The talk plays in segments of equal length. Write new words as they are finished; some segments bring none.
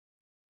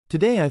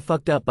Today I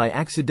fucked up by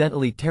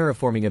accidentally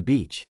terraforming a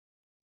beach.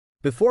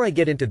 Before I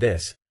get into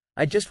this,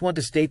 I just want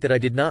to state that I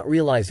did not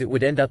realize it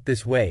would end up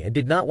this way and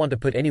did not want to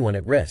put anyone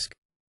at risk.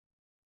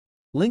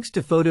 Links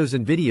to photos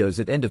and videos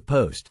at end of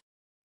post.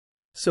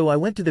 So I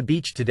went to the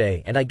beach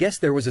today and I guess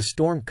there was a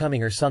storm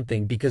coming or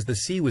something because the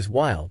sea was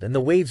wild and the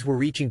waves were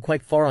reaching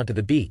quite far onto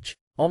the beach,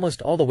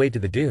 almost all the way to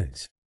the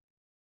dunes.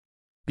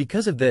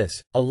 Because of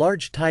this, a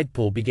large tide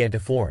pool began to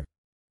form.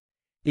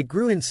 It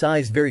grew in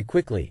size very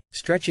quickly,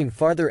 stretching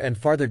farther and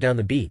farther down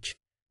the beach,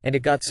 and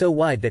it got so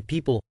wide that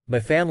people, my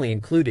family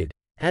included,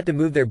 had to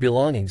move their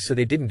belongings so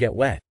they didn't get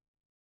wet.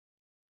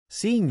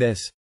 Seeing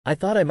this, I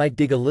thought I might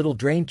dig a little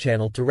drain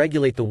channel to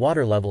regulate the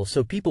water level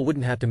so people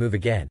wouldn't have to move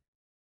again.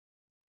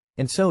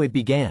 And so it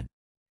began.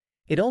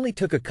 It only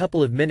took a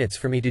couple of minutes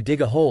for me to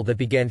dig a hole that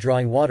began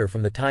drawing water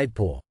from the tide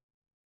pool.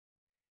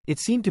 It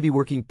seemed to be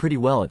working pretty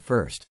well at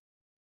first.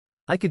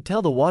 I could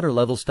tell the water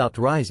level stopped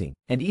rising,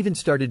 and even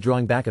started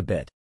drawing back a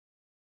bit.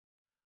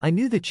 I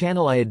knew the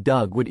channel I had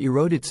dug would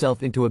erode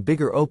itself into a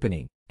bigger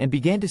opening, and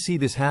began to see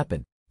this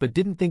happen, but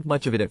didn't think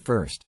much of it at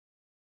first.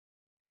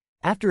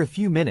 After a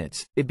few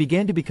minutes, it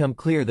began to become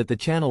clear that the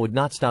channel would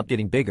not stop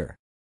getting bigger.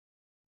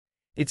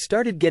 It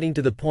started getting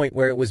to the point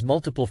where it was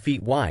multiple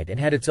feet wide and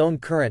had its own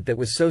current that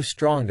was so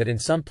strong that in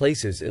some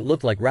places it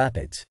looked like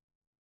rapids.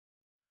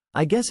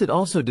 I guess it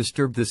also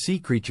disturbed the sea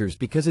creatures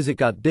because as it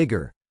got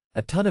bigger,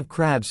 a ton of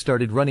crabs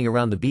started running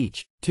around the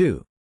beach,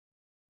 too.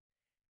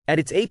 At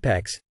its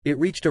apex, it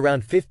reached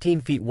around 15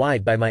 feet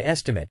wide by my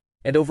estimate,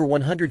 and over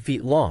 100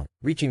 feet long,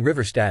 reaching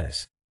river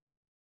status.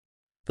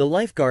 The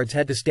lifeguards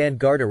had to stand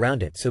guard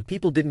around it so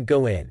people didn't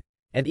go in,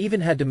 and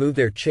even had to move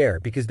their chair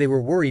because they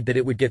were worried that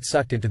it would get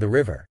sucked into the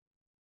river.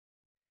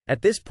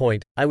 At this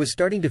point, I was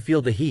starting to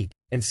feel the heat,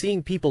 and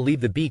seeing people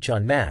leave the beach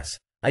en masse,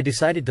 I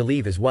decided to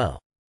leave as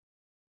well.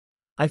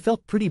 I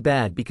felt pretty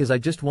bad because I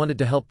just wanted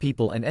to help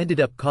people and ended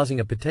up causing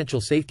a potential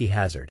safety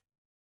hazard.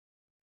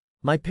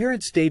 My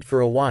parents stayed for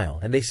a while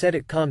and they said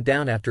it calmed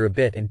down after a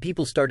bit and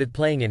people started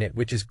playing in it,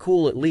 which is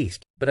cool at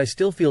least, but I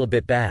still feel a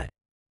bit bad.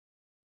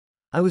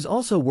 I was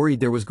also worried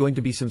there was going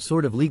to be some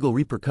sort of legal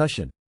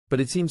repercussion, but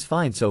it seems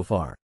fine so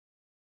far.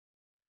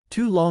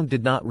 Too long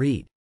did not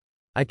read.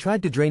 I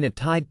tried to drain a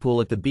tide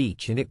pool at the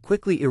beach and it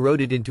quickly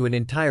eroded into an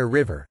entire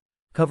river,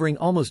 covering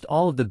almost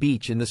all of the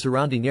beach in the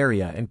surrounding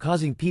area and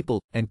causing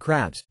people, and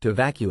crabs, to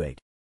evacuate.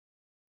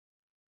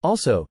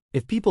 Also,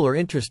 if people are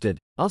interested,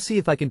 I'll see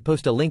if I can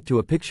post a link to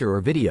a picture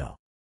or video.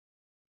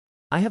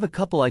 I have a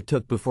couple I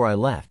took before I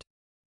left.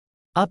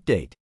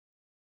 Update.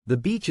 The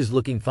beach is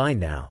looking fine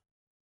now.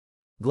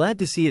 Glad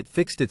to see it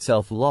fixed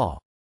itself lol.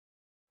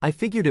 I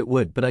figured it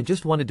would, but I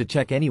just wanted to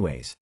check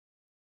anyways.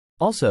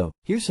 Also,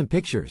 here's some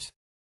pictures.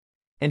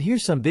 And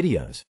here's some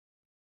videos.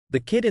 The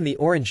kid in the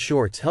orange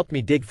shorts helped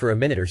me dig for a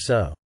minute or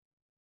so.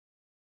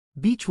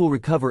 Beach will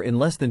recover in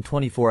less than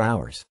 24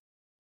 hours.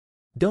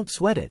 Don't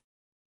sweat it.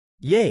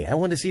 Yay, I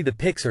want to see the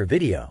pics or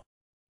video.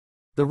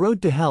 The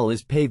road to hell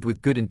is paved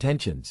with good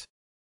intentions.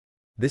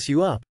 This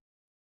you up?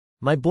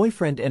 My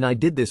boyfriend and I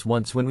did this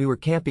once when we were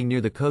camping near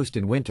the coast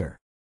in winter.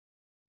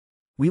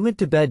 We went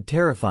to bed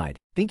terrified,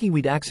 thinking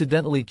we'd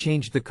accidentally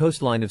changed the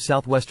coastline of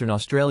southwestern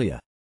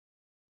Australia.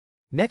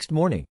 Next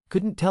morning,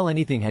 couldn't tell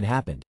anything had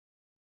happened.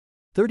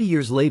 30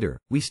 years later,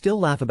 we still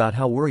laugh about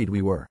how worried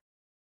we were.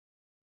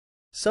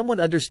 Someone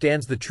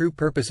understands the true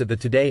purpose of the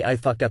Today I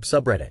Fucked Up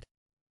subreddit.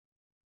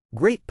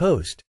 Great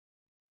post.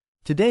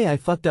 Today I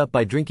fucked up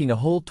by drinking a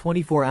whole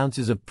 24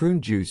 ounces of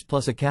prune juice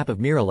plus a cap of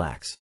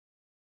Miralax.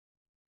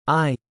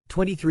 I,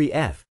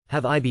 23F,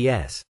 have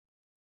IBS.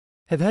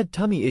 Have had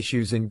tummy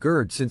issues and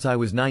GERD since I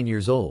was 9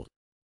 years old.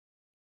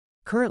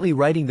 Currently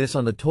writing this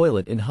on the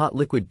toilet in hot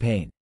liquid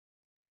pain.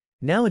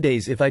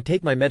 Nowadays if I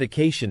take my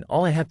medication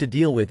all I have to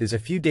deal with is a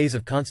few days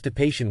of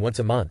constipation once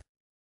a month.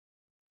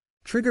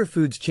 Trigger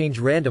foods change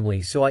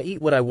randomly so I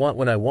eat what I want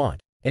when I want,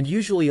 and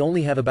usually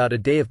only have about a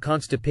day of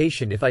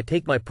constipation if I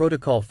take my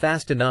protocol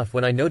fast enough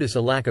when I notice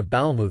a lack of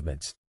bowel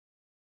movements.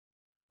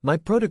 My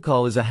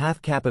protocol is a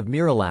half cap of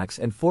Miralax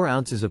and 4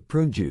 ounces of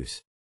prune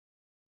juice.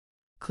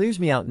 Clears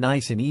me out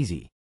nice and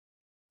easy.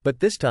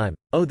 But this time,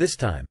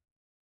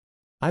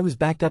 I was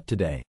backed up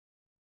today.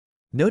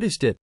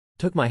 Noticed it,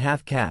 took my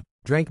half cap,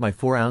 drank my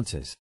 4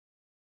 ounces.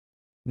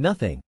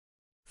 Nothing.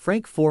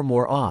 Frank 4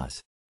 more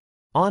Oz.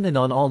 On and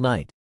on all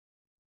night.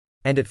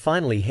 And it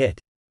finally hit.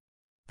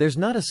 There's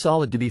not a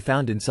solid to be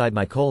found inside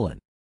my colon.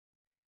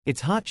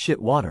 It's hot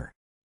shit water.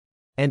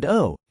 And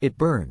oh, it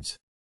burns.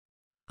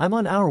 I'm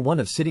on hour 1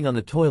 of sitting on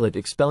the toilet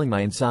expelling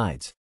my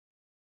insides.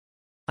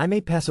 I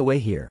may pass away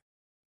here.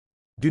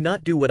 Do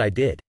not do what I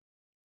did.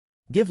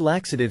 Give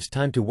laxatives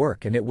time to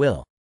work and it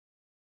will.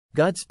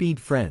 Godspeed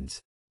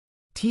friends.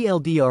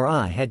 TLDR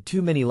I had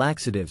too many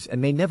laxatives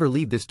and may never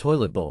leave this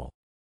toilet bowl.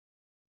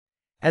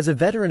 As a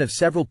veteran of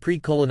several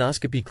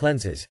pre-colonoscopy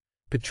cleanses,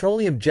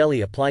 petroleum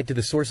jelly applied to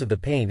the source of the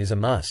pain is a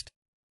must.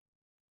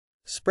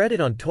 Spread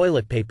it on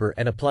toilet paper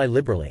and apply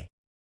liberally.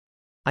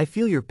 I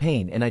feel your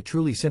pain and I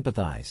truly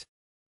sympathize.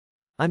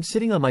 I'm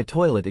sitting on my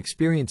toilet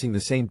experiencing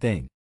the same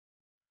thing.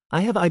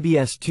 I have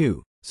IBS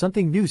too,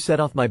 Something new set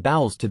off my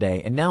bowels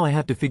today and now I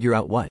have to figure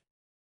out what.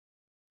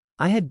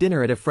 I had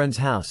dinner at a friend's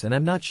house and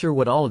I'm not sure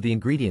what all of the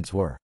ingredients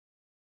were.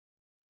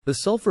 The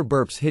sulfur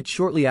burps hit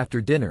shortly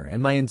after dinner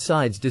and my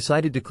insides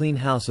decided to clean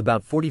house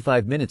about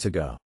 45 minutes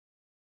ago.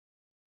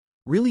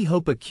 Really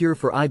hope a cure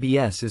for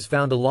IBS is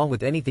found along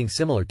with anything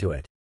similar to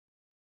it.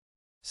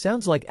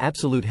 Sounds like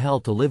absolute hell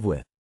to live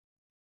with.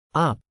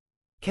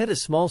 Get a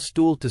small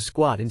stool to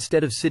squat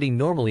instead of sitting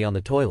normally on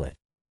the toilet.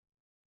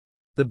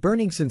 The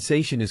burning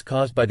sensation is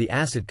caused by the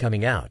acid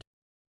coming out.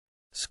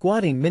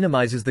 Squatting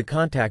minimizes the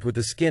contact with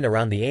the skin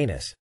around the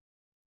anus.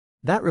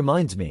 That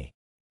reminds me.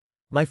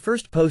 My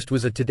first post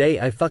was a today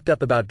I fucked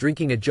up about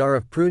drinking a jar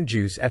of prune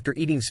juice after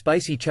eating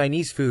spicy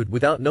Chinese food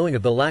without knowing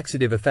of the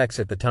laxative effects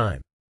at the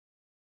time.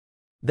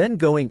 Then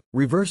going,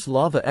 reverse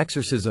lava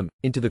exorcism,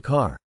 into the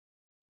car.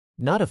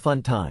 Not a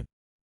fun time.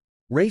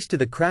 Race to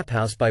the Crap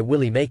House by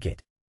Willie Make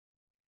It.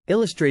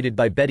 Illustrated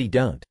by Betty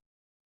Don't.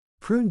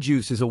 Prune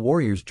juice is a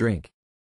warrior's drink.